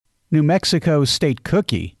New Mexico's state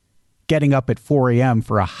cookie, getting up at 4 a.m.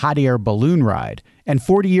 for a hot air balloon ride, and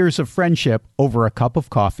 40 years of friendship over a cup of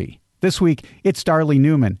coffee. This week, it's Darley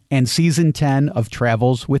Newman and Season 10 of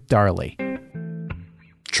Travels with Darley.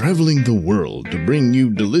 Traveling the world to bring you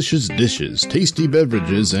delicious dishes, tasty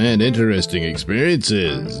beverages, and interesting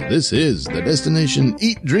experiences. This is the Destination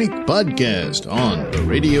Eat Drink Podcast on the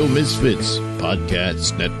Radio Misfits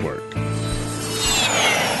Podcast Network.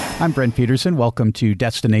 I'm Brent Peterson. Welcome to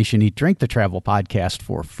Destination Eat Drink, the travel podcast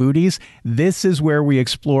for foodies. This is where we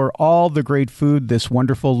explore all the great food this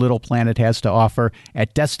wonderful little planet has to offer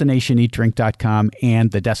at destinationeatdrink.com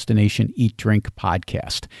and the Destination Eat Drink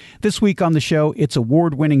podcast. This week on the show, it's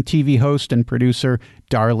award-winning TV host and producer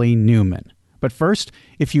Darley Newman. But first,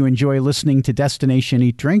 if you enjoy listening to Destination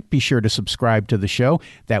Eat Drink, be sure to subscribe to the show.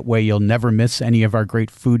 That way you'll never miss any of our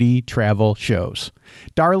great foodie travel shows.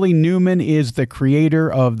 Darley Newman is the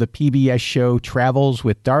creator of the PBS show Travels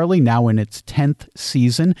with Darley, now in its 10th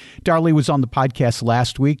season. Darley was on the podcast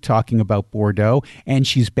last week talking about Bordeaux, and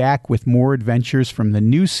she's back with more adventures from the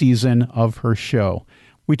new season of her show.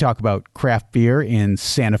 We talk about craft beer in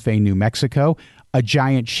Santa Fe, New Mexico, a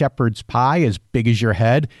giant shepherd's pie as big as your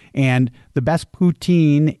head, and the best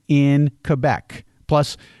poutine in Quebec.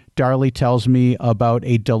 Plus, Darley tells me about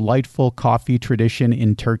a delightful coffee tradition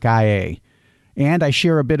in Turkey. And I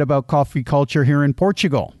share a bit about coffee culture here in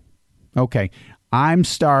Portugal. Okay, I'm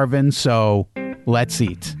starving, so let's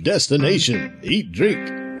eat. Destination Eat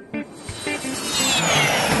Drink.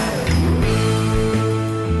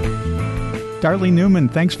 Darley Newman,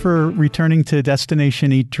 thanks for returning to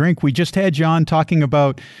Destination Eat Drink. We just had you on talking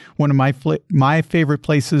about one of my favorite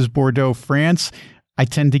places, Bordeaux, France. I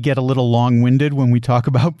tend to get a little long-winded when we talk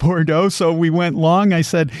about Bordeaux, so we went long. I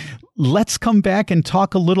said, let's come back and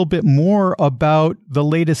talk a little bit more about the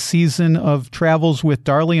latest season of Travels with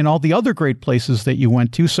Darley and all the other great places that you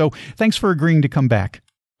went to. So thanks for agreeing to come back.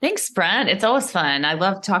 Thanks, Brent. It's always fun. I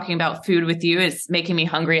love talking about food with you. It's making me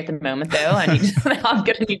hungry at the moment, though. I'm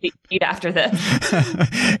going to need to eat after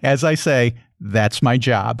this. As I say, that's my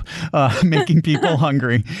job, making people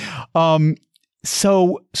hungry.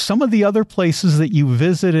 So some of the other places that you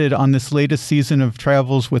visited on this latest season of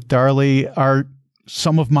Travels with Darley are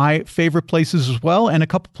some of my favorite places as well, and a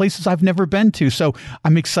couple places I've never been to. So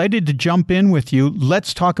I'm excited to jump in with you.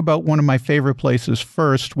 Let's talk about one of my favorite places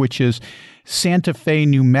first, which is Santa Fe,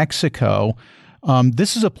 New Mexico.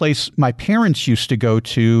 This is a place my parents used to go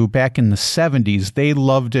to back in the 70s. They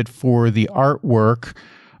loved it for the artwork.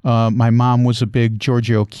 My mom was a big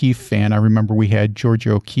Georgia O'Keeffe fan. I remember we had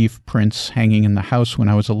Georgia O'Keeffe prints hanging in the house when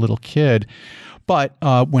I was a little kid. But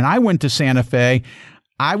when I went to Santa Fe,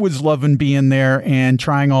 I was loving being there and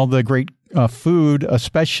trying all the great food,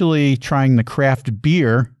 especially trying the craft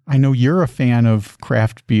beer. I know you're a fan of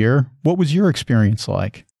craft beer. What was your experience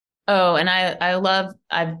like? Oh, and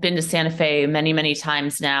I've been to Santa Fe many, many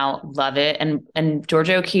times now. Love it. And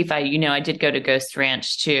Georgia O'Keeffe, I did go to Ghost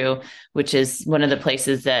Ranch too, which is one of the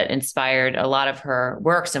places that inspired a lot of her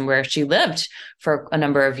works and where she lived for a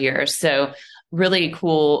number of years. So really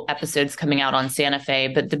cool episodes coming out on Santa Fe.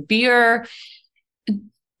 But the beer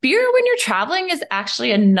when you're traveling is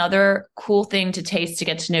actually another cool thing to taste to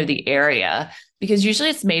get to know the area, because usually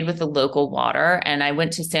it's made with the local water. And I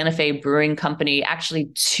went to Santa Fe Brewing Company, actually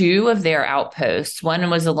two of their outposts. One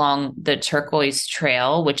was along the Turquoise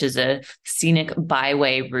Trail, which is a scenic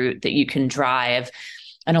byway route that you can drive.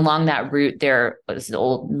 And along that route, there was the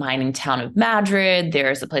old mining town of Madrid.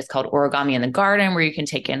 There's a place called Origami in the Garden where you can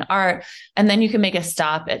take in art. And then you can make a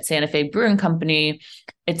stop at Santa Fe Brewing Company.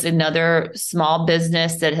 It's another small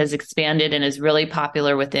business that has expanded and is really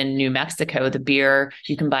popular within New Mexico. The beer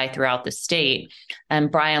you can buy throughout the state.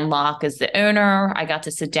 And Brian Locke is the owner. I got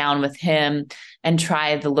to sit down with him and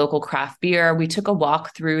try the local craft beer. We took a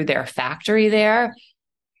walk through their factory there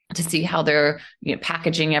to see how they're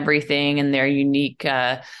packaging everything and their unique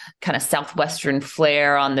kind of Southwestern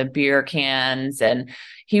flair on the beer cans. And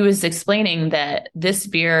he was explaining that this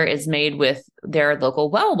beer is made with their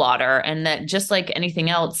local well water, and that just like anything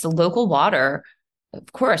else, the local water,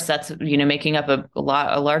 of course, that's, making up a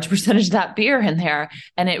large percentage of that beer in there.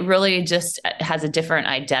 And it really just has a different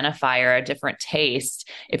identifier, a different taste.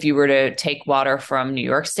 If you were to take water from New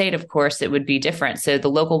York State, of course, it would be different. So the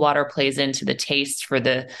local water plays into the taste for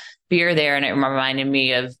the beer there. And it reminded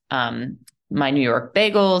me of my New York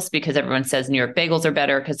bagels, because everyone says New York bagels are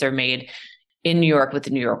better because they're made in New York with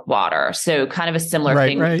the New York water. So kind of a similar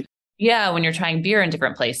thing. Right. Yeah, when you're trying beer in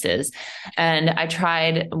different places. And I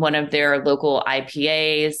tried one of their local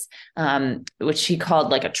IPAs, which she called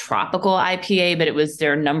like a tropical IPA, but it was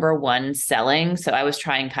their number one selling. So I was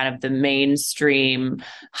trying kind of the mainstream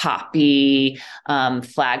hoppy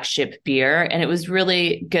flagship beer, and it was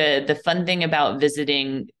really good. The fun thing about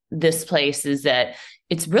visiting this place is that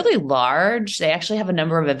it's really large. They actually have a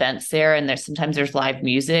number of events there, and sometimes there's live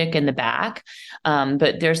music in the back.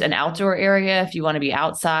 But there's an outdoor area if you want to be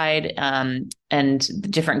outside, and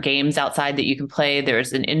different games outside that you can play.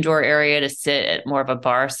 There's an indoor area to sit at more of a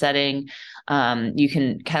bar setting. You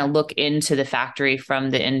can kind of look into the factory from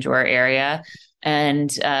the indoor area. And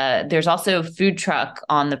there's also a food truck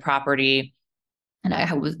on the property.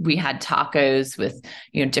 And we had tacos with,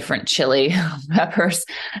 different chili peppers.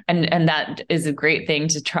 And that is a great thing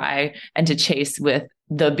to try and to chase with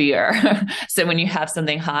the beer. So when you have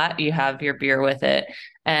something hot, you have your beer with it.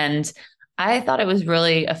 And I thought it was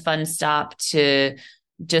really a fun stop to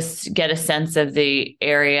just get a sense of the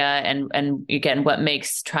area and again, what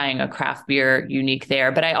makes trying a craft beer unique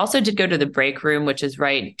there. But I also did go to the Break Room, which is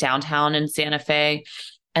right downtown in Santa Fe.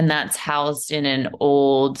 And that's housed in an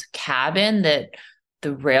old cabin that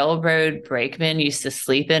the railroad brakemen used to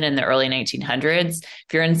sleep in the early 1900s. If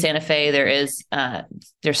you're in Santa Fe,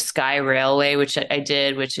 there's Sky Railway, which I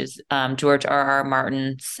did, which is George R.R.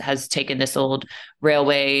 Martin has taken this old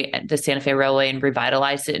railway, the Santa Fe Railway, and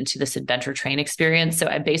revitalized it into this adventure train experience. So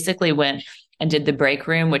I basically went and did the Break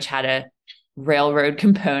Room, which had a railroad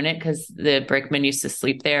component because the brakemen used to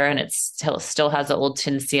sleep there, and it still has an old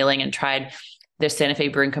tin ceiling, and tried the Santa Fe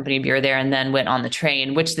Brewing Company beer there, and then went on the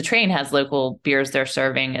train, which the train has local beers they're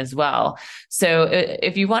serving as well. So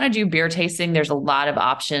if you want to do beer tasting, there's a lot of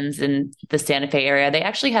options in the Santa Fe area. They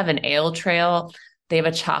actually have an ale trail. They have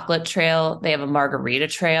a chocolate trail. They have a margarita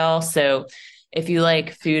trail. So if you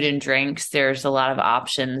like food and drinks, there's a lot of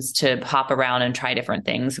options to hop around and try different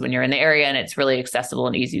things when you're in the area, and it's really accessible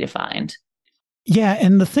and easy to find. Yeah,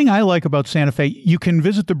 and the thing I like about Santa Fe, you can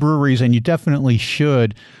visit the breweries, and you definitely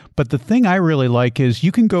should. But the thing I really like is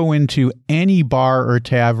you can go into any bar or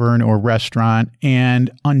tavern or restaurant,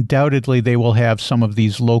 and undoubtedly they will have some of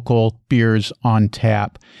these local beers on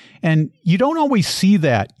tap. And you don't always see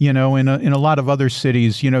that, in a lot of other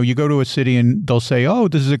cities. You go to a city and they'll say, oh,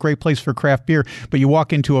 this is a great place for craft beer. But you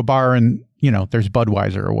walk into a bar and, there's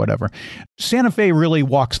Budweiser or whatever. Santa Fe really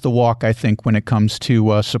walks the walk, I think, when it comes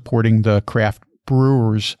to supporting the craft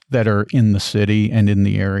brewers that are in the city and in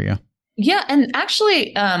the area. Yeah. And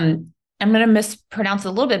actually, I'm going to mispronounce it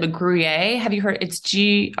a little bit, but Gruet, have you heard? It's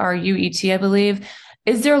Gruet, I believe.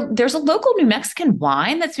 There's a local New Mexican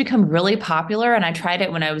wine that's become really popular. And I tried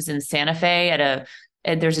it when I was in Santa Fe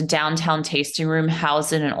there's a downtown tasting room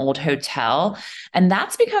housed in an old hotel. And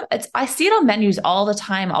that's become, I see it on menus all the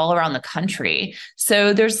time, all around the country.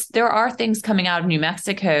 So there are things coming out of New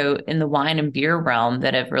Mexico in the wine and beer realm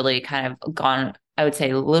that have really kind of gone, I would say,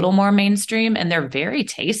 a little more mainstream, and they're very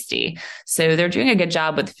tasty. So they're doing a good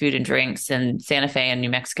job with food and drinks in Santa Fe and New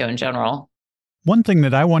Mexico in general. One thing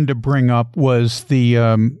that I wanted to bring up was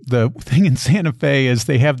the thing in Santa Fe is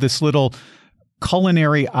they have this little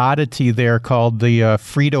culinary oddity there called the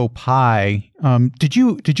Frito pie. Did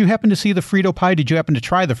you happen to see the Frito pie? Did you happen to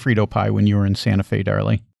try the Frito pie when you were in Santa Fe,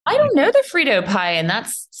 Darlie? I don't know the Frito pie, and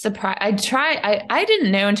that's surprise. I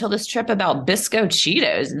didn't know until this trip about Bisco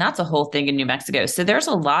Cheetos, and that's a whole thing in New Mexico. So there's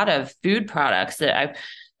a lot of food products that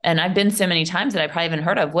I've been so many times that I probably haven't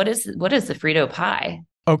heard of. What is the Frito pie?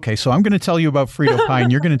 Okay, so I'm going to tell you about Frito pie,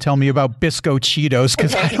 and you're going to tell me about Bisco Cheetos,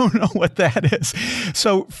 because I don't know what that is.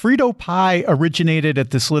 So Frito pie originated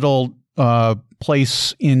at this little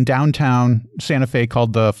place in downtown Santa Fe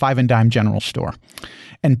called the Five and Dime General Store.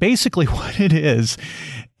 And basically what it is,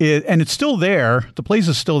 and it's still there, the place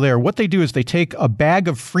is still there. What they do is they take a bag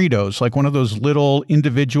of Fritos, like one of those little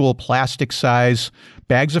individual plastic size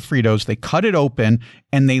bags of Fritos, they cut it open,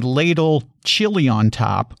 and they ladle chili on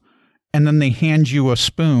top. And then they hand you a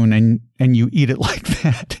spoon and you eat it like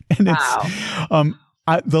that. And wow.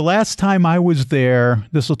 It's, the last time I was there,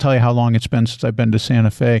 this will tell you how long it's been since I've been to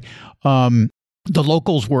Santa Fe. The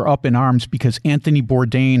locals were up in arms because Anthony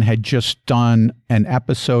Bourdain had just done an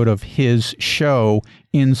episode of his show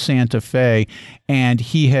in Santa Fe, and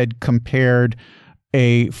he had compared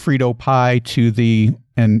a Frito pie to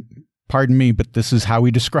and pardon me, but this is how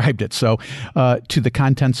he described it. So, to the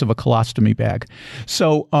contents of a colostomy bag.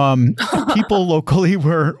 So, people locally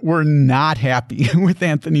were not happy with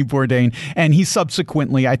Anthony Bourdain, and he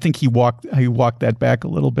subsequently, I think he walked that back a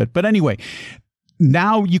little bit. But anyway,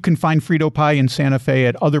 now you can find Frito pie in Santa Fe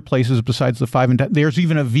at other places besides the 5 and 10. There's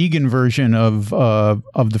even a vegan version of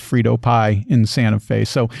the Frito pie in Santa Fe.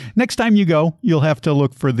 So next time you go, you'll have to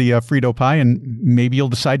look for the Frito pie, and maybe you'll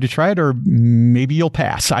decide to try it, or maybe you'll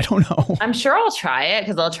pass. I don't know. I'm sure I'll try it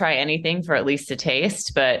because I'll try anything for at least a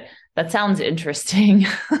taste, but that sounds interesting.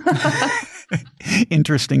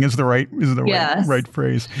 Interesting is the right Yes. right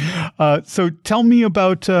phrase. So tell me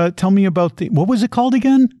about the, what was it called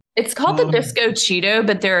again? It's called the Bisco Cheeto,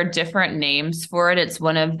 but there are different names for it. It's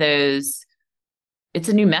one of those, it's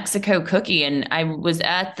a New Mexico cookie. And I was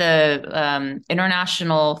at the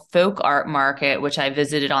International Folk Art Market, which I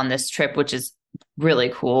visited on this trip, which is really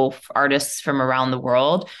cool. Artists from around the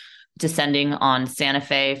world descending on Santa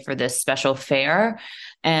Fe for this special fair.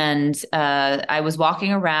 And I was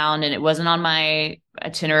walking around, and it wasn't on my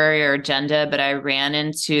itinerary or agenda, but I ran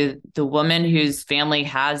into the woman whose family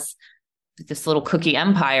has this little cookie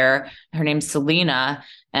empire. Her name's Selena,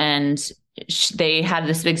 and they had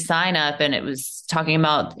this big sign up, and it was talking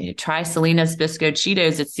about try Selena's Bisco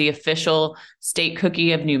Cheetos. It's the official state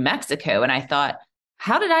cookie of New Mexico. And I thought,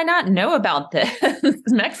 how did I not know about this?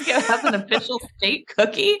 Mexico has an official state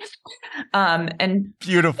cookie. And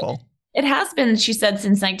Beautiful. It has been, she said,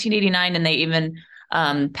 since 1989, and they even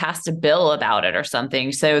passed a bill about it or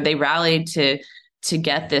something. So they rallied to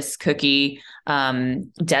get this cookie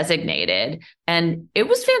designated, and it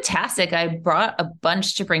was fantastic. I brought a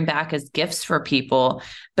bunch to bring back as gifts for people,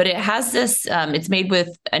 but it has this, it's made with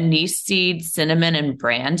anise seed, cinnamon, and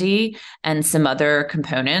brandy, and some other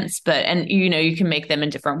components, and you can make them in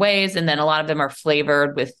different ways. And then a lot of them are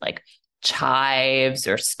flavored with like chives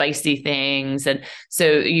or spicy things. And so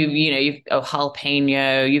you've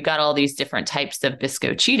jalapeno, you've got all these different types of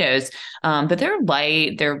Bisco Cheetos, but they're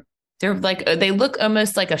light. They're like, they look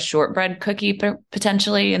almost like a shortbread cookie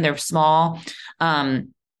potentially, and they're small.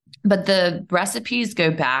 But the recipes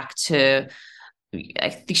go back to, I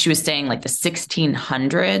think she was saying like the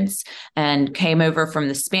 1600s, and came over from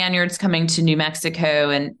the Spaniards coming to New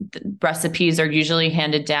Mexico. And the recipes are usually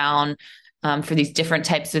handed down for these different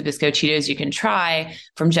types of Bisco Cheetos you can try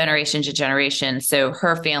from generation to generation. So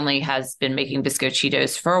her family has been making Bisco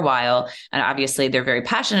Cheetos for a while, and obviously they're very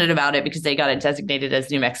passionate about it because they got it designated as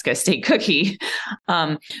New Mexico state cookie.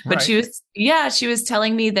 But right. She was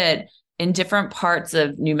telling me that in different parts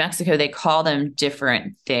of New Mexico, they call them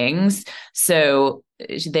different things. So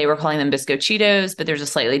they were calling them Bisco Cheetos, but there's a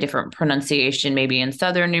slightly different pronunciation maybe in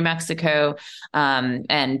southern New Mexico.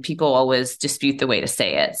 And people always dispute the way to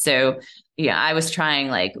say it. So yeah, I was trying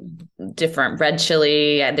like different red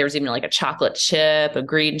chili, and there was even like a chocolate chip, a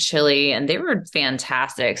green chili, and they were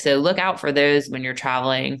fantastic. So look out for those when you're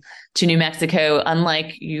traveling to New Mexico.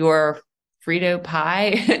 Unlike your Frito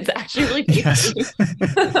pie, it's actually really tasty.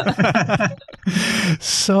 Yes.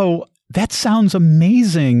 So that sounds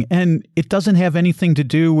amazing. And it doesn't have anything to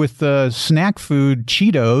do with the snack food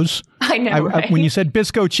Cheetos. I know, right? When you said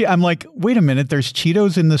Bisco Cheetos, I'm like, wait a minute, there's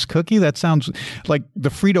Cheetos in this cookie? That sounds like the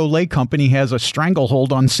Frito-Lay company has a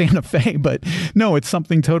stranglehold on Santa Fe, but no, it's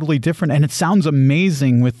something totally different. And it sounds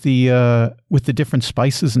amazing with the different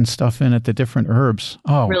spices and stuff in it, the different herbs.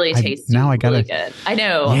 Oh, really tasty. Now I got really good. I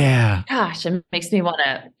know. Yeah. Gosh, it makes me want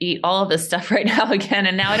to eat all of this stuff right now again.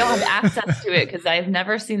 And now I don't have access to it because I've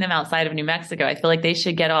never seen them outside of New Mexico. I feel like they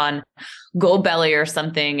should get on Goldbelly or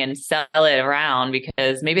something and sell it around,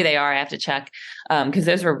 because maybe they are. I have to check because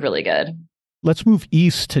those were really good. Let's move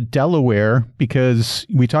east to Delaware, because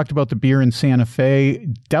we talked about the beer in Santa Fe.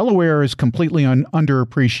 Delaware is completely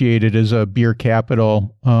underappreciated as a beer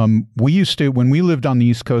capital. We used to, when we lived on the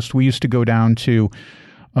East Coast, we used to go down to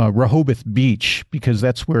Rehoboth Beach, because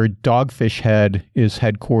that's where Dogfish Head is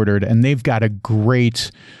headquartered, and they've got a great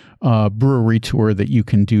brewery tour that you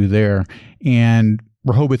can do there. And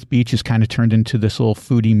Rehoboth Beach has kind of turned into this little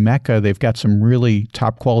foodie mecca. They've got some really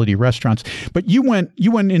top quality restaurants. But you went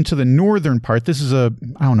into the northern part. This is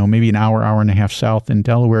maybe an hour and a half south in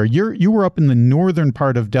Delaware. You were up in the northern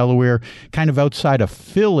part of Delaware, kind of outside of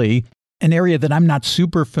Philly, an area that I'm not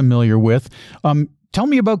super familiar with. Tell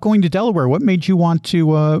me about going to Delaware. What made you want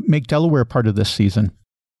to make Delaware part of this season?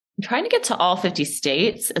 I'm trying to get to all 50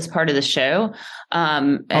 states as part of the show.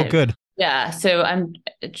 Good. Yeah. So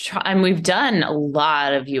we've done a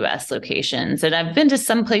lot of U.S. locations, and I've been to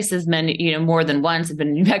some places more than once. I've been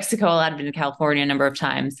to New Mexico a lot. I've been to California a number of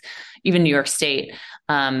times, even New York State.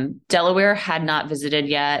 Delaware had not visited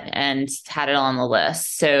yet and had it on the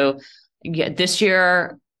list. So this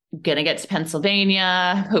year, going to get to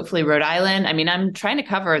Pennsylvania, hopefully Rhode Island. I mean, I'm trying to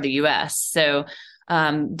cover the U.S. So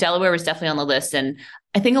Delaware was definitely on the list. And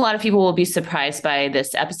I think a lot of people will be surprised by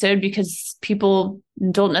this episode because people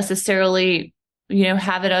don't necessarily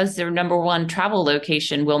have it as their number one travel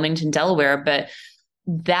location, Wilmington, Delaware. But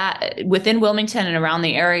that within Wilmington and around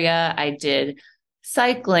the area, I did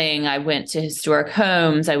cycling. I went to historic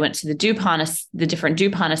homes. I went to the different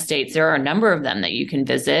DuPont estates. There are a number of them that you can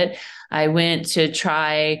visit. I went to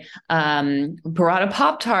try burrata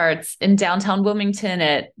Pop-Tarts in downtown Wilmington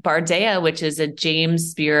at Bardea, which is a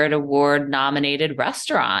James Beard Award nominated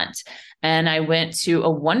restaurant. And I went to a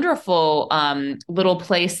wonderful little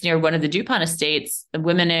place near one of the DuPont estates,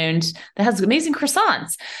 women-owned, that has amazing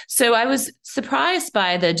croissants. So I was surprised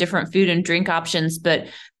by the different food and drink options, but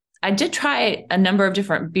I did try a number of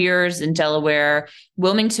different beers in Delaware.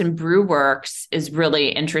 Wilmington Brew Works is really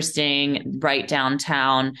interesting right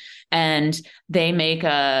downtown. And they make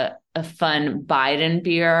a fun Biden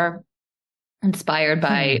beer inspired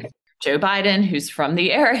by Joe Biden, who's from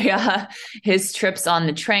the area, his trips on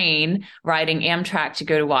the train, riding Amtrak to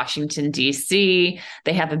go to Washington, D.C.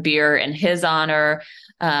 They have a beer in his honor.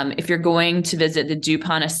 If you're going to visit the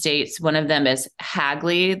DuPont estates, one of them is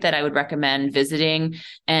Hagley that I would recommend visiting.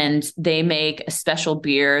 And they make a special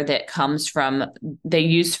beer that they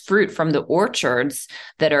use fruit from the orchards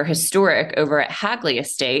that are historic over at Hagley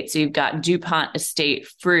Estate. So you've got DuPont estate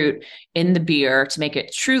fruit in the beer to make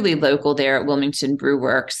it truly local there at Wilmington Brew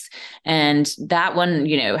Works. And that one,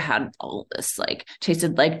 had all this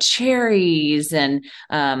tasted like cherries and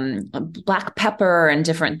black pepper and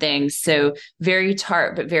different things. So very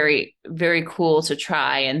tart, but very, very cool to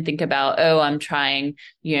try and think about, I'm trying,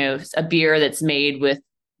 a beer that's made with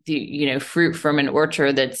the, fruit from an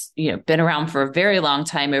orchard that's, been around for a very long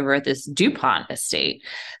time over at this DuPont estate.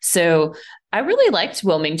 So I really liked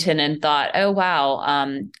Wilmington and thought, oh, wow,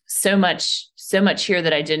 so much here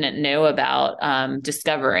that I didn't know about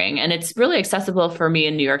discovering. And it's really accessible for me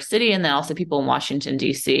in New York City, and then also people in Washington,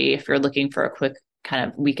 D.C., if you're looking for a quick kind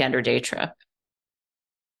of weekend or day trip.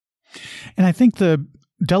 And I think the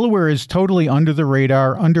Delaware is totally under the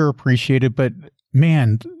radar, underappreciated, but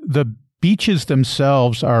man, the beaches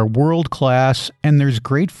themselves are world class, and there's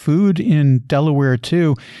great food in Delaware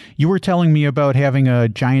too. You were telling me about having a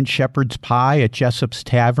giant shepherd's pie at Jessup's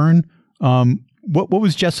Tavern. What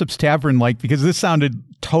was Jessup's Tavern like? Because this sounded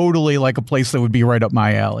totally like a place that would be right up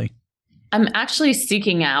my alley. I'm actually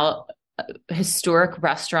seeking out historic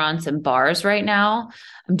restaurants and bars right now.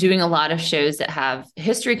 I'm doing a lot of shows that have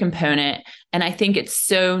history component. And I think it's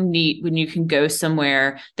so neat when you can go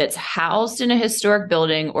somewhere that's housed in a historic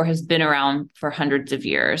building or has been around for hundreds of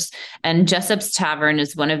years. And Jessup's Tavern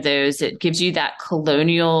is one of those. It gives you that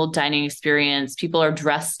colonial dining experience. People are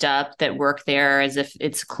dressed up that work there as if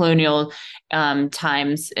it's colonial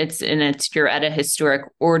times. You're at a historic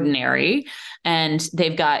ordinary, and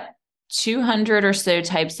they've got 200 or so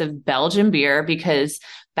types of Belgian beer, because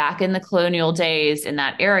back in the colonial days in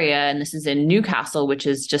that area, and this is in Newcastle, which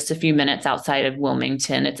is just a few minutes outside of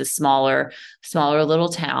Wilmington. It's a smaller little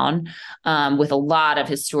town with a lot of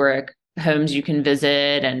historic homes you can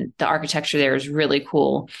visit, and the architecture there is really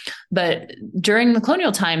cool. But during the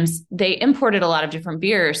colonial times, they imported a lot of different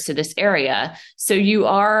beers to this area. So you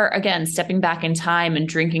are, again, stepping back in time and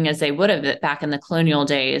drinking as they would have back in the colonial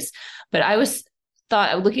days. But I was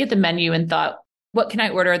looking at the menu and thought, what can I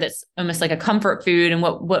order that's almost like a comfort food? And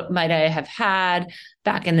what might I have had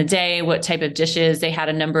back in the day? What type of dishes? They had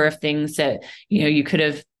a number of things that, you could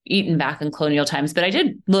have eaten back in colonial times. But I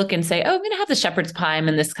did look and say, I'm going to have the shepherd's pie in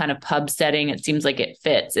this kind of pub setting. It seems like it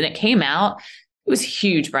fits. And it came out. It was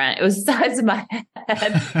huge, Brent. It was the size of my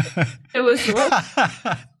head. It was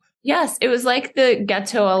yes, it was like the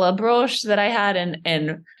Gâteau à la Broche that I had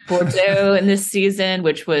in Bordeaux in this season,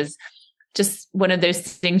 which was just one of those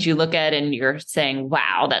things you look at and you're saying,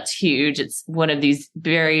 wow, that's huge. It's one of these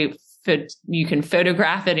you can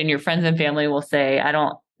photograph it and your friends and family will say, I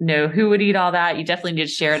don't know who would eat all that. You definitely need to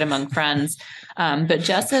share it among friends. But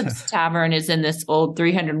Jessup's Tavern is in this old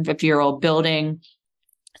 350-year-old building.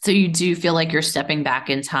 So you do feel like you're stepping back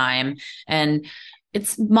in time, and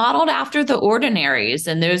it's modeled after the ordinaries.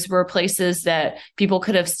 And those were places that people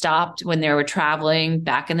could have stopped when they were traveling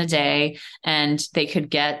back in the day, and they could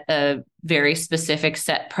get a very specific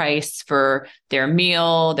set price for their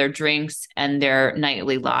meal, their drinks, and their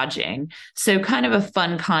nightly lodging. So kind of a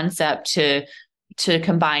fun concept to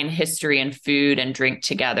combine history and food and drink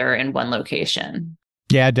together in one location.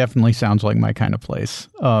 Yeah, it definitely sounds like my kind of place.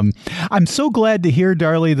 I'm so glad to hear,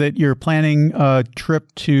 Darlie, that you're planning a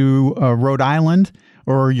trip to Rhode Island,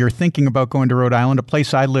 or you're thinking about going to Rhode Island, a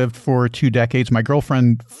place I lived for 2 decades. My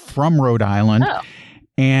girlfriend from Rhode Island. Oh.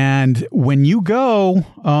 And when you go,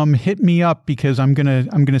 hit me up because I'm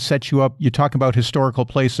gonna set you up. You talk about historical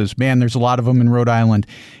places, man. There's a lot of them in Rhode Island,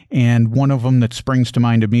 and one of them that springs to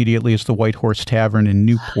mind immediately is the White Horse Tavern in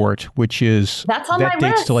Newport, which is that dates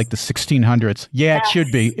list. To like the 1600s. Yeah, yes. It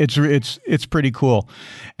should be. It's pretty cool,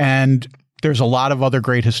 and there's a lot of other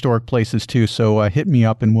great historic places too. So hit me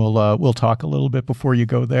up and we'll talk a little bit before you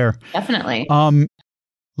go there. Definitely.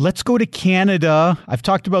 Let's go to Canada. I've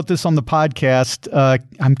talked about this on the podcast.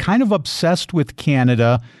 I'm kind of obsessed with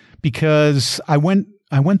Canada because I went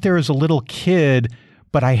there as a little kid,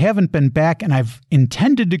 but I haven't been back, and I've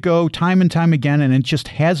intended to go time and time again, and it just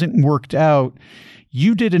hasn't worked out.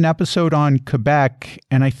 You did an episode on Quebec,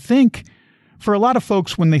 and I think for a lot of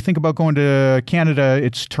folks, when they think about going to Canada,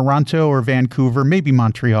 it's Toronto or Vancouver, maybe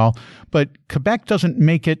Montreal, but Quebec doesn't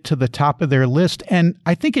make it to the top of their list. And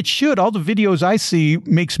I think it should. All the videos I see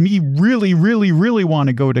makes me really, really, really want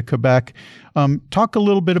to go to Quebec. Talk a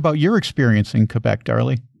little bit about your experience in Quebec,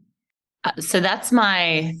 Darlie. So that's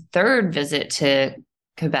my third visit to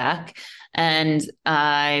Quebec. And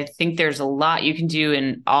I think there's a lot you can do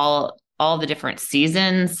in all the different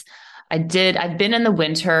seasons. I've been in the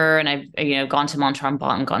winter, and I've gone to Mont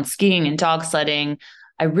Tremblant, gone skiing and dog sledding.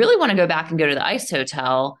 I really want to go back and go to the Ice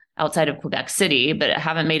Hotel outside of Quebec City, but I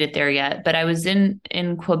haven't made it there yet. But I was in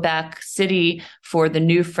Quebec City for the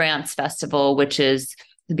New France Festival, which is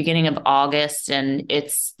the beginning of August, and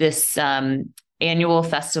it's this annual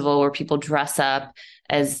festival where people dress up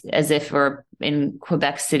as if we're in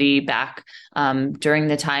Quebec City back during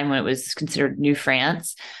the time when it was considered New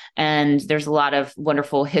France. And there's a lot of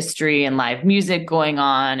wonderful history and live music going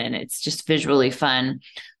on, and it's just visually fun.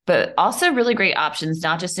 But also really great options,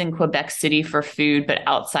 not just in Quebec City for food, but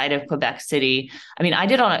outside of Quebec City. I mean, I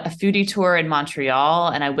did on a foodie tour in Montreal,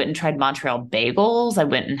 and I went and tried Montreal bagels. I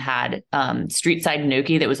went and had street side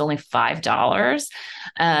gnocchi that was only $5.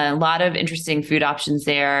 A lot of interesting food options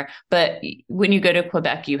there. But when you go to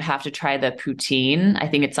Quebec, you have to try the poutine. I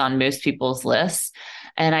think it's on most people's lists.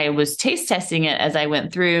 And I was taste testing it as I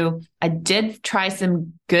went through. I did try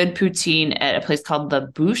some good poutine at a place called La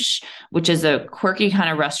Bouche, which is a quirky kind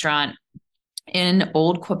of restaurant in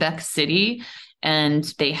old Quebec City. And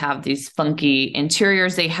they have these funky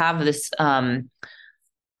interiors. They have this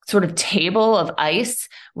sort of table of ice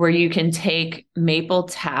where you can take maple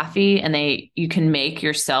taffy and you can make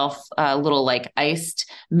yourself a little like iced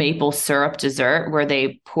maple syrup dessert where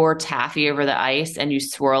they pour taffy over the ice and you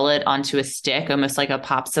swirl it onto a stick, almost like a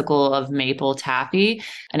popsicle of maple taffy.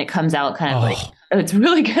 And it comes out kind of it's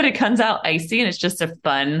really good. It comes out icy, and it's just a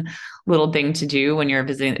fun little thing to do when you're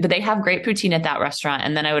visiting. But they have great poutine at that restaurant.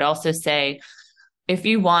 And then I would also say, if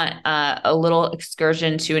you want a little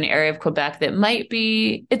excursion to an area of Quebec that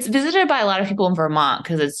it's visited by a lot of people in Vermont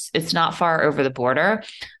because it's not far over the border.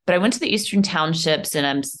 But I went to the Eastern Townships,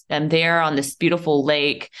 and I'm there on this beautiful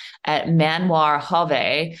lake at Manoir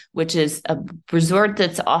Havet, which is a resort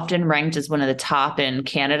that's often ranked as one of the top in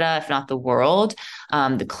Canada, if not the world.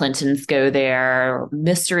 The Clintons go there.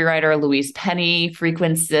 Mystery writer Louise Penny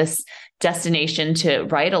frequents this destination to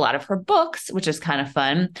write a lot of her books, which is kind of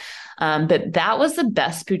fun. But that was the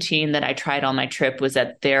best poutine that I tried on my trip, was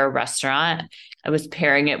at their restaurant. I was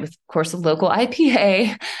pairing it with, of course, a local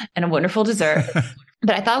IPA and a wonderful dessert.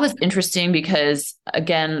 But I thought it was interesting because,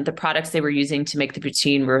 again, the products they were using to make the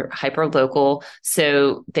poutine were hyper local.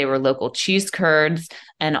 So they were local cheese curds.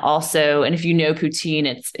 And also, and if you know poutine,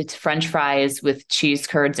 it's French fries with cheese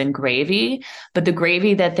curds and gravy. But the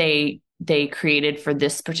gravy that they created for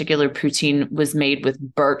this particular poutine was made with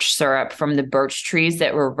birch syrup from the birch trees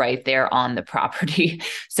that were right there on the property.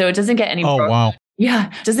 So it doesn't get any more. Wow. Yeah,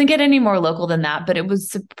 it doesn't get any more local than that. But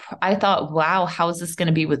I thought, wow, how is this going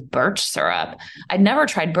to be with birch syrup? I'd never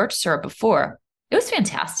tried birch syrup before. It was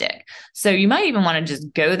fantastic. So you might even want to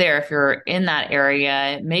just go there if you're in that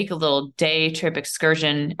area, make a little day trip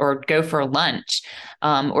excursion, or go for lunch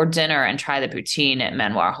or dinner and try the poutine at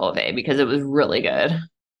Manoir Havet, because it was really good.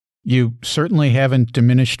 You certainly haven't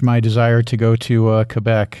diminished my desire to go to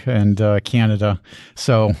Quebec and Canada.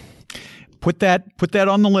 So put that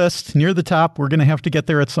on the list near the top. We're going to have to get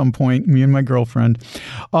there at some point, me and my girlfriend.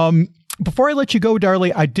 Before I let you go,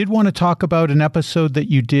 Darlie, I did want to talk about an episode that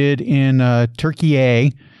you did in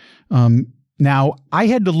Turkey. Now, I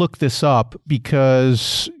had to look this up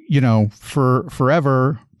because, for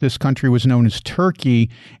forever, this country was known as Turkey.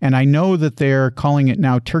 And I know that they're calling it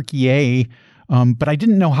now Turkey. But I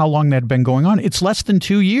didn't know how long that had been going on. It's less than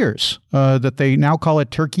 2 years that they now call it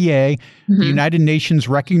Turkey. Mm-hmm. The United Nations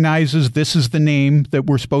recognizes this is the name that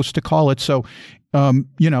we're supposed to call it. So,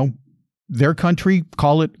 their country,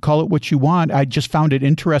 call it what you want. I just found it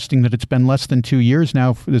interesting that it's been less than 2 years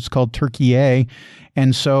now. It's called Turkey.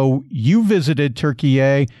 And so you visited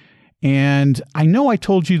Turkey. And I know I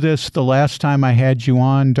told you this the last time I had you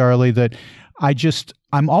on, Darlie, that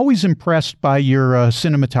I'm always impressed by your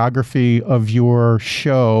cinematography of your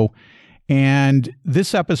show. And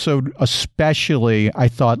this episode especially, I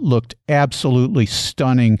thought, looked absolutely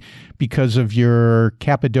stunning because of your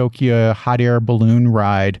Cappadocia hot air balloon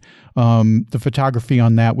ride. The photography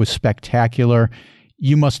on that was spectacular.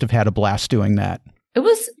 You must have had a blast doing that. It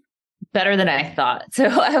was better than I thought.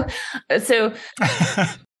 So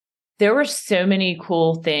there were so many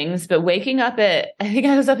cool things, but waking up I think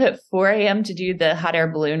I was up at 4 a.m. to do the hot air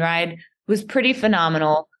balloon ride was pretty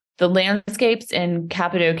phenomenal. The landscapes in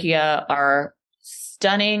Cappadocia are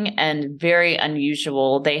stunning and very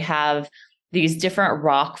unusual. They have these different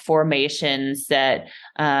rock formations that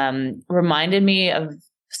reminded me of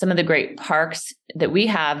some of the great parks that we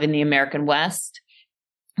have in the American West,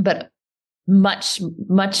 but much,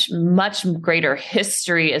 much, much greater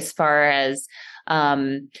history as far as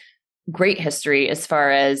great history as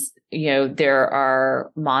far as, there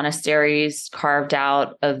are monasteries carved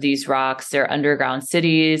out of these rocks. There are underground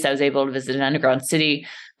cities. I was able to visit an underground city.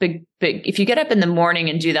 But if you get up in the morning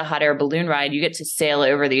and do the hot air balloon ride, you get to sail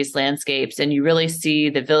over these landscapes and you really see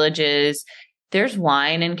the villages. There's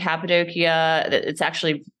wine in Cappadocia. It's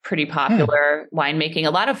actually pretty popular winemaking.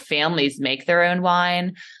 A lot of families make their own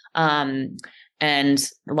wine. And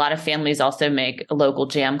a lot of families also make a local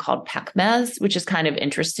jam called pekmez, which is kind of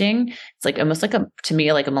interesting. It's like almost like to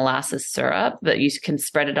me, like a molasses syrup, but you can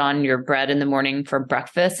spread it on your bread in the morning for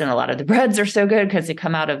breakfast. And a lot of the breads are so good because they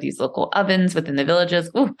come out of these local ovens within the villages.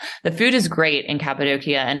 Ooh, the food is great in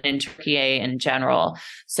Cappadocia and in Turkey in general.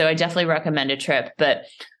 So I definitely recommend a trip. But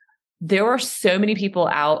there were so many people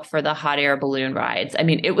out for the hot air balloon rides. I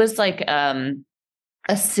mean, it was like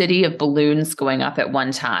a city of balloons going up at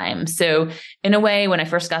one time. So in a way, when I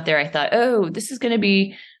first got there, I thought, oh, this is going to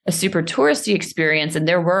be a super touristy experience. And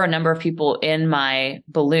there were a number of people in my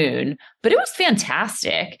balloon, but it was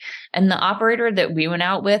fantastic. And the operator that we went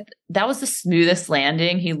out with, that was the smoothest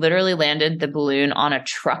landing. He literally landed the balloon on a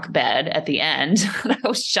truck bed at the end. I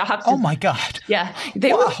was shocked. Oh my God. Yeah.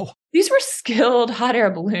 Wow. These were skilled hot air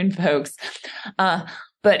balloon folks.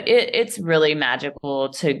 But it's really magical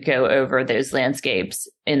to go over those landscapes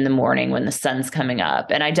in the morning when the sun's coming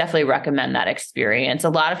up. And I definitely recommend that experience. A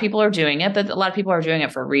lot of people are doing it, but a lot of people are doing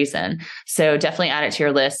it for a reason. So definitely add it to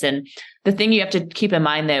your list. And the thing you have to keep in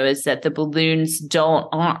mind, though, is that the balloons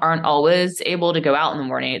aren't always able to go out in the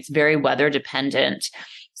morning. It's very weather dependent.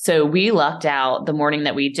 So we lucked out the morning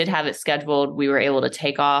that we did have it scheduled. We were able to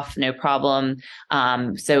take off, no problem.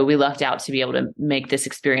 So we lucked out to be able to make this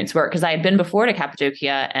experience work because I had been before to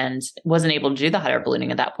Cappadocia and wasn't able to do the hot air ballooning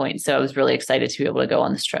at that point. So I was really excited to be able to go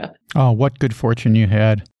on this trip. Oh, what good fortune you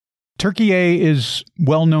had. Turkey is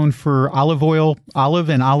well known for olive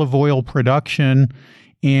and olive oil production.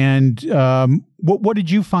 And what did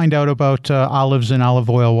you find out about olives and olive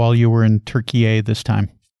oil while you were in Turkey this time?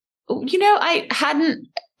 I hadn't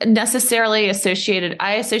necessarily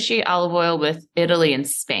I associate olive oil with Italy and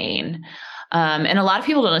Spain. And a lot of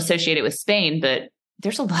people don't associate it with Spain, but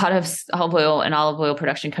there's a lot of olive oil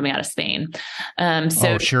production coming out of Spain.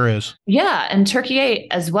 So it sure is. Yeah. And Turkey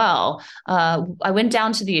as well. I went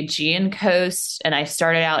down to the Aegean coast and I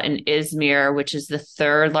started out in Izmir, which is the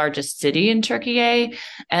third largest city in Turkey.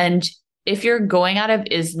 And if you're going out of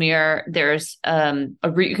Izmir, there's a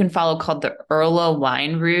route you can follow called the Urla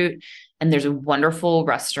wine route. And there's a wonderful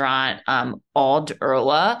restaurant, Old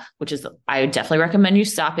Urla, I would definitely recommend you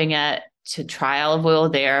stopping at to try olive oil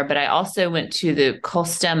there. But I also went to the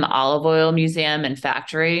Kostem Olive Oil Museum and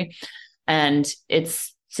Factory. And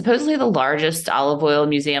it's supposedly the largest olive oil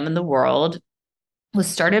museum in the world. Was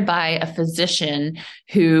started by a physician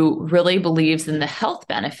who really believes in the health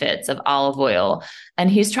benefits of olive oil. And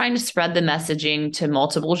he's trying to spread the messaging to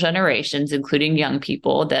multiple generations, including young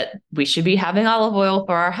people, that we should be having olive oil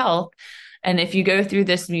for our health. And if you go through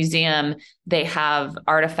this museum, they have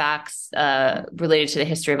artifacts related to the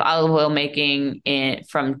history of olive oil making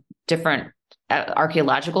from different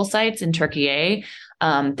archaeological sites in Turkey.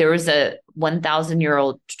 There was a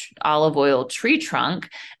 1,000-year-old olive oil tree trunk.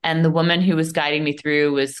 And the woman who was guiding me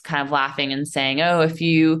through was kind of laughing and saying, oh, if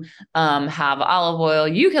you have olive oil,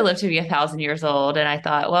 you could live to be 1,000 years old. And I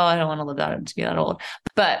thought, well, I don't want to live to be that old,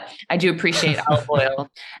 but I do appreciate olive oil.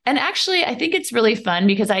 And actually, I think it's really fun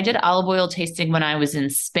because I did olive oil tasting when I was in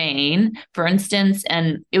Spain, for instance,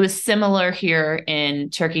 and it was similar here in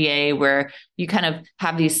Turkey, where you kind of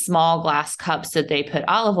have these small glass cups that they put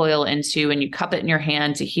olive oil into and you cup it in your hand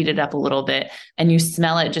hand to heat it up a little bit, and you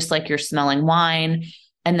smell it just like you're smelling wine,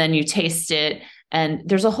 and then you taste it. And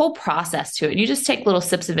there's a whole process to it. You just take little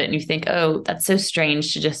sips of it and you think, oh, that's so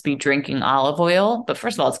strange to just be drinking olive oil. But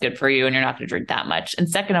first of all, it's good for you and you're not going to drink that much. And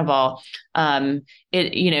second of all,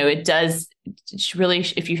 it does really,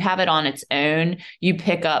 if you have it on its own, you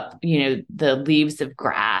pick up, the leaves of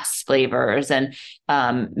grass flavors and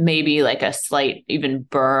maybe like a slight even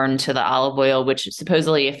burn to the olive oil, which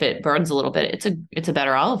supposedly if it burns a little bit, it's a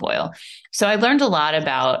better olive oil. So I learned a lot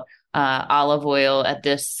about olive oil at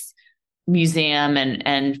this museum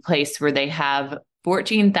and place where they have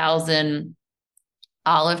 14,000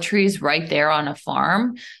 olive trees right there on a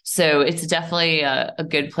farm. So it's definitely a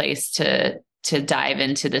good place to dive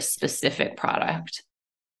into this specific product.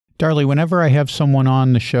 Darlie, whenever I have someone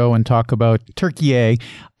on the show and talk about Türkiye,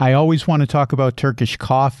 I always want to talk about Turkish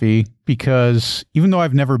coffee because even though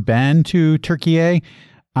I've never been to Türkiye,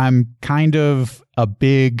 I'm kind of a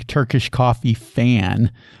big Turkish coffee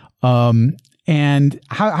fan. And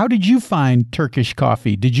how did you find Turkish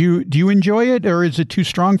coffee? Do you enjoy it, or is it too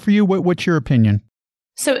strong for you? What's your opinion?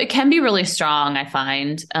 So it can be really strong, I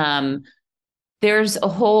find. There's a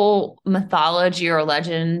whole mythology or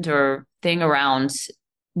legend or thing around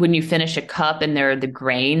when you finish a cup and there are the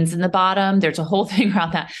grains in the bottom. There's a whole thing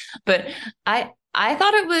around that. But I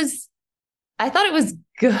thought it was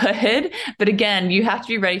good. But again, you have to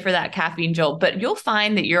be ready for that caffeine jolt. But you'll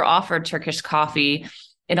find that you're offered Turkish coffee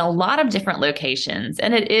in a lot of different locations,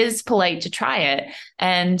 and it is polite to try it.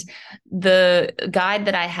 And the guide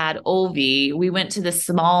that I had, Olvi, we went to this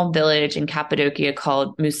small village in Cappadocia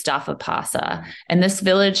called Mustafa Pasa. And this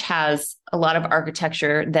village has a lot of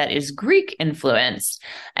architecture that is Greek influenced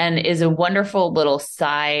and is a wonderful little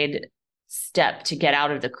side step to get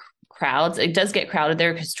out of the crowds. It does get crowded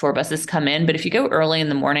there because tour buses come in, but if you go early in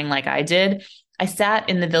the morning like I did, I sat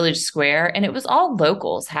in the village square and it was all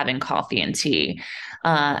locals having coffee and tea.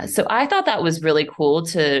 So I thought that was really cool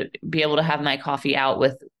to be able to have my coffee out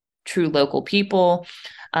with true local people.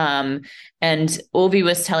 And Olvi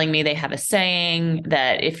was telling me they have a saying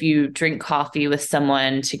that if you drink coffee with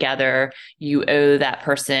someone together, you owe that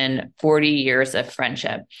person 40 years of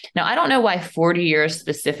friendship. Now, I don't know why 40 years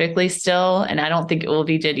specifically still, and I don't think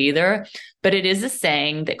Olvi did either, but it is a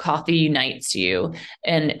saying that coffee unites you.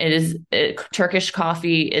 And Turkish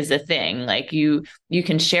coffee is a thing. Like you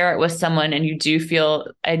can share it with someone, and I do feel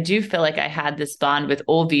like I had this bond with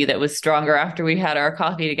Olvi that was stronger after we had our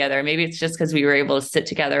coffee together. Maybe it's just because we were able to sit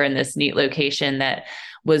together in this neat location that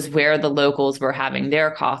was where the locals were having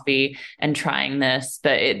their coffee and trying this.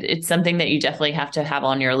 But it's something that you definitely have to have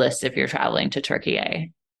on your list if you're traveling to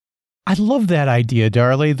Türkiye. I love that idea,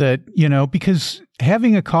 Darlie, that, because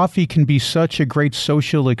having a coffee can be such a great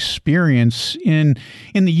social experience. In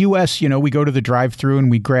the U.S., we go to the drive-thru and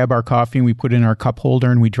we grab our coffee and we put it in our cup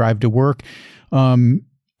holder and we drive to work.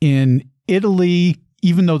 In Italy,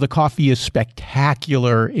 even though the coffee is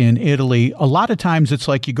spectacular in Italy, a lot of times it's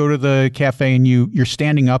like you go to the cafe and you're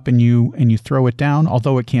standing up and you throw it down,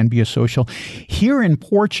 although it can be a social. Here in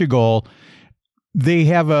Portugal, they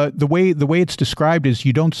have the way it's described is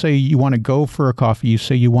you don't say you want to go for a coffee, you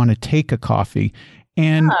say you want to take a coffee.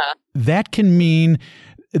 And that can mean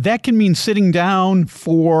sitting down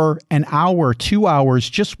for an hour, 2 hours,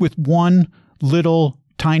 just with one little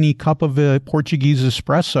tiny cup of a Portuguese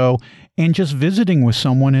espresso and just visiting with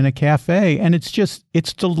someone in a cafe. And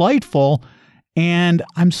it's delightful. And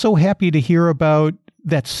I'm so happy to hear about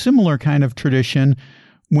that similar kind of tradition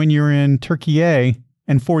when you're in Türkiye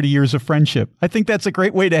and 40 years of friendship. I think that's a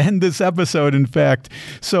great way to end this episode, in fact.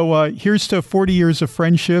 So here's to 40 years of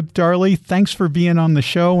friendship, Darlie. Thanks for being on the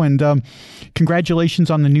show, and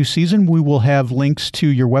congratulations on the new season. We will have links to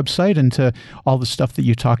your website and to all the stuff that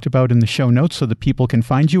you talked about in the show notes so that people can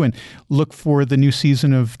find you and look for the new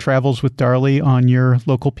season of Travels with Darlie on your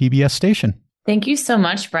local PBS station. Thank you so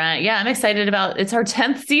much, Brent. Yeah, I'm excited it's our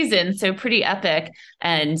 10th season, so pretty epic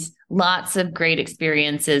and lots of great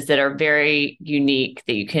experiences that are very unique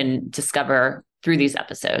that you can discover through these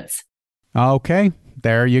episodes. Okay,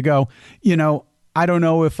 there you go. I don't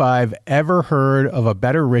know if I've ever heard of a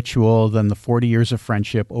better ritual than the 40 years of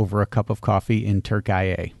friendship over a cup of coffee in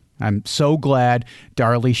Türkiye. I'm so glad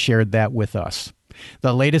Darlie shared that with us.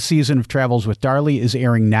 The latest season of Travels with Darlie is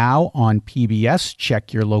airing now on PBS.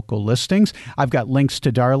 Check your local listings. I've got links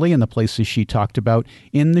to Darlie and the places she talked about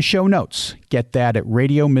in the show notes. Get that at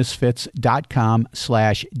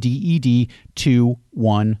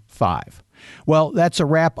radiomisfits.com/DED215. Well, that's a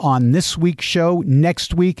wrap on this week's show.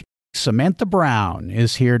 Next week, Samantha Brown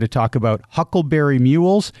is here to talk about huckleberry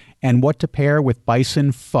mules and what to pair with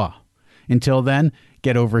bison pho. Until then,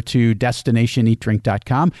 get over to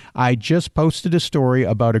DestinationEatDrink.com. I just posted a story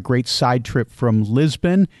about a great side trip from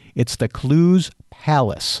Lisbon. It's the Clues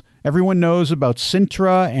Palace. Everyone knows about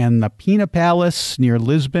Sintra and the Pina Palace near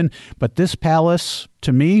Lisbon, but this palace,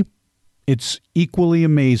 to me, it's equally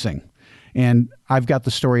amazing. And I've got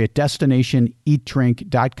the story at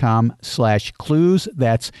destinationeatdrink.com/clues.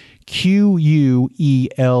 That's QUELUZ,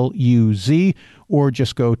 or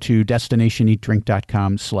just go to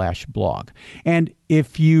destinationeatdrink.com/blog. And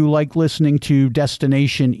if you like listening to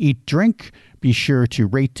Destination Eat Drink, be sure to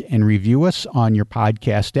rate and review us on your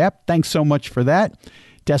podcast app. Thanks so much for that.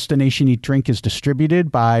 Destination Eat Drink is distributed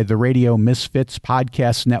by the Radio Misfits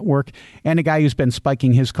Podcast Network and a guy who's been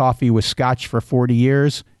spiking his coffee with scotch for 40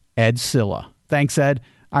 years, Ed Silla. Thanks, Ed.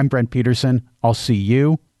 I'm Brent Peterson. I'll see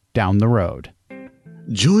you down the road.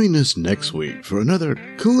 Join us next week for another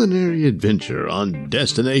culinary adventure on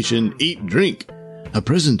Destination Eat Drink, a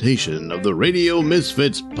presentation of the Radio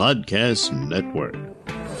Misfits Podcast Network.